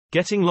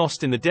Getting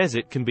lost in the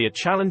desert can be a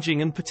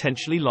challenging and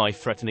potentially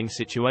life-threatening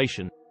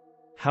situation.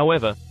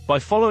 However, by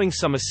following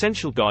some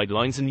essential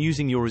guidelines and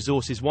using your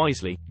resources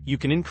wisely, you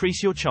can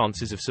increase your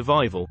chances of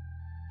survival.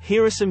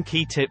 Here are some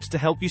key tips to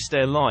help you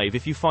stay alive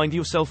if you find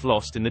yourself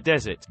lost in the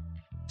desert.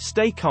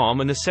 Stay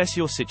calm and assess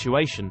your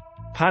situation.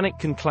 Panic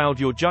can cloud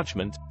your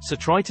judgment, so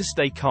try to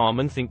stay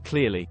calm and think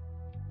clearly.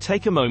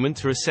 Take a moment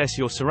to assess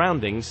your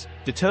surroundings,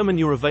 determine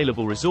your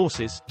available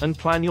resources, and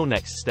plan your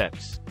next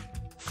steps.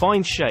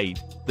 Find shade.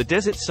 The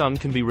desert sun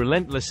can be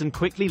relentless and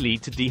quickly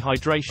lead to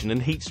dehydration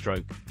and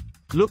heatstroke.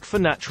 Look for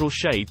natural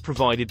shade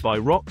provided by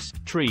rocks,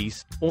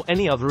 trees, or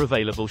any other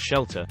available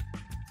shelter.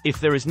 If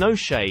there is no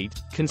shade,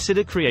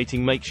 consider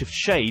creating makeshift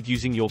shade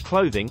using your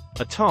clothing,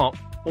 a tarp,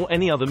 or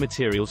any other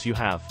materials you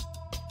have.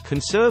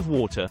 Conserve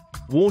water.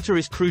 Water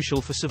is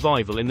crucial for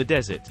survival in the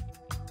desert.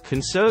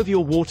 Conserve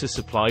your water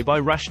supply by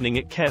rationing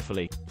it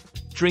carefully.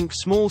 Drink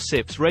small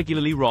sips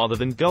regularly rather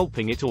than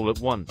gulping it all at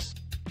once.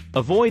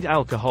 Avoid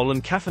alcohol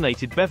and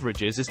caffeinated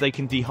beverages as they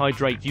can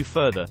dehydrate you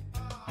further.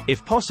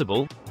 If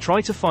possible,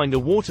 try to find a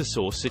water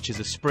source such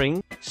as a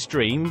spring,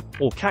 stream,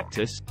 or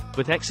cactus,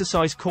 but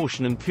exercise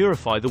caution and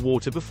purify the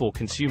water before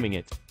consuming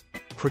it.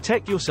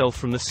 Protect yourself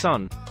from the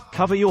sun.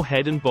 Cover your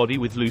head and body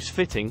with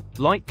loose-fitting,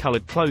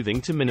 light-colored clothing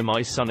to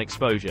minimize sun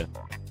exposure.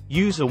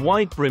 Use a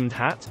wide-brimmed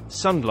hat,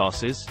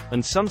 sunglasses,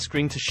 and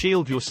sunscreen to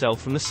shield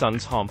yourself from the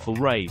sun's harmful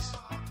rays.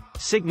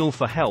 Signal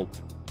for help.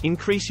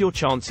 Increase your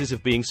chances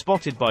of being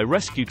spotted by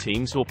rescue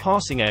teams or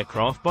passing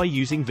aircraft by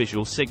using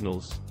visual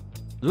signals.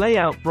 Lay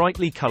out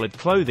brightly colored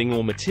clothing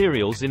or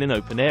materials in an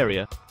open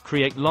area,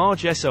 create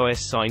large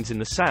SOS signs in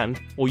the sand,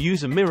 or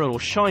use a mirror or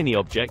shiny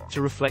object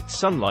to reflect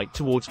sunlight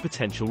towards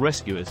potential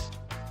rescuers.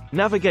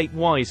 Navigate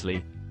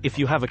wisely. If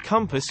you have a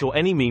compass or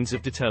any means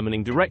of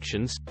determining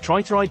directions,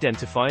 try to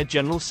identify a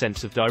general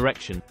sense of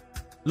direction.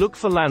 Look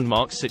for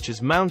landmarks such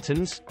as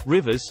mountains,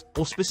 rivers,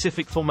 or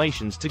specific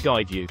formations to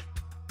guide you.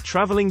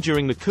 Traveling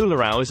during the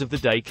cooler hours of the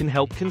day can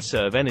help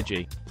conserve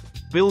energy.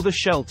 Build a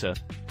shelter.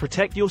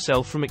 Protect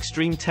yourself from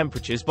extreme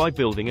temperatures by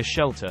building a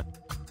shelter.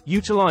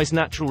 Utilize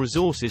natural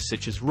resources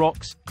such as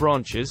rocks,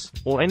 branches,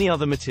 or any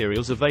other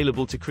materials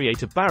available to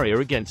create a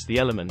barrier against the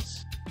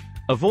elements.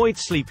 Avoid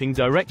sleeping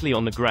directly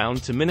on the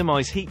ground to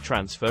minimize heat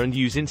transfer and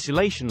use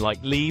insulation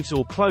like leaves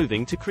or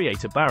clothing to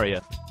create a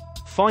barrier.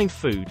 Find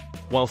food.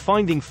 While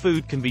finding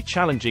food can be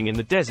challenging in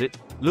the desert,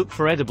 look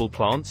for edible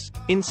plants,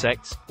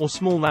 insects, or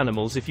small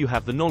animals if you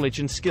have the knowledge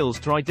and skills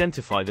to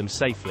identify them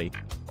safely.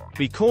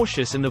 Be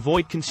cautious and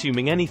avoid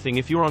consuming anything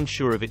if you're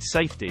unsure of its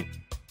safety.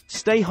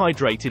 Stay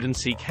hydrated and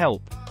seek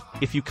help.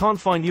 If you can't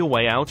find your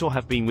way out or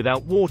have been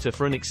without water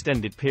for an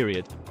extended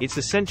period, it's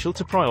essential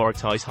to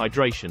prioritize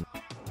hydration.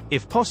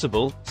 If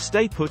possible,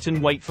 stay put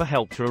and wait for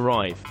help to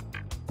arrive.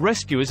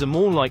 Rescuers are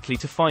more likely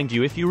to find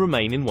you if you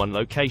remain in one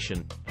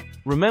location.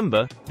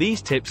 Remember, these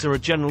tips are a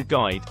general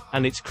guide,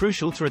 and it's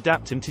crucial to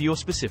adapt them to your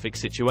specific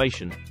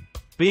situation.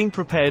 Being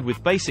prepared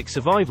with basic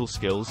survival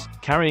skills,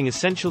 carrying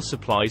essential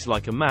supplies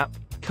like a map,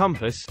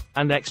 compass,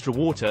 and extra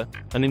water,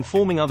 and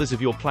informing others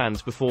of your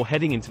plans before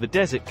heading into the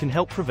desert can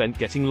help prevent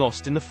getting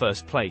lost in the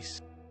first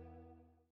place.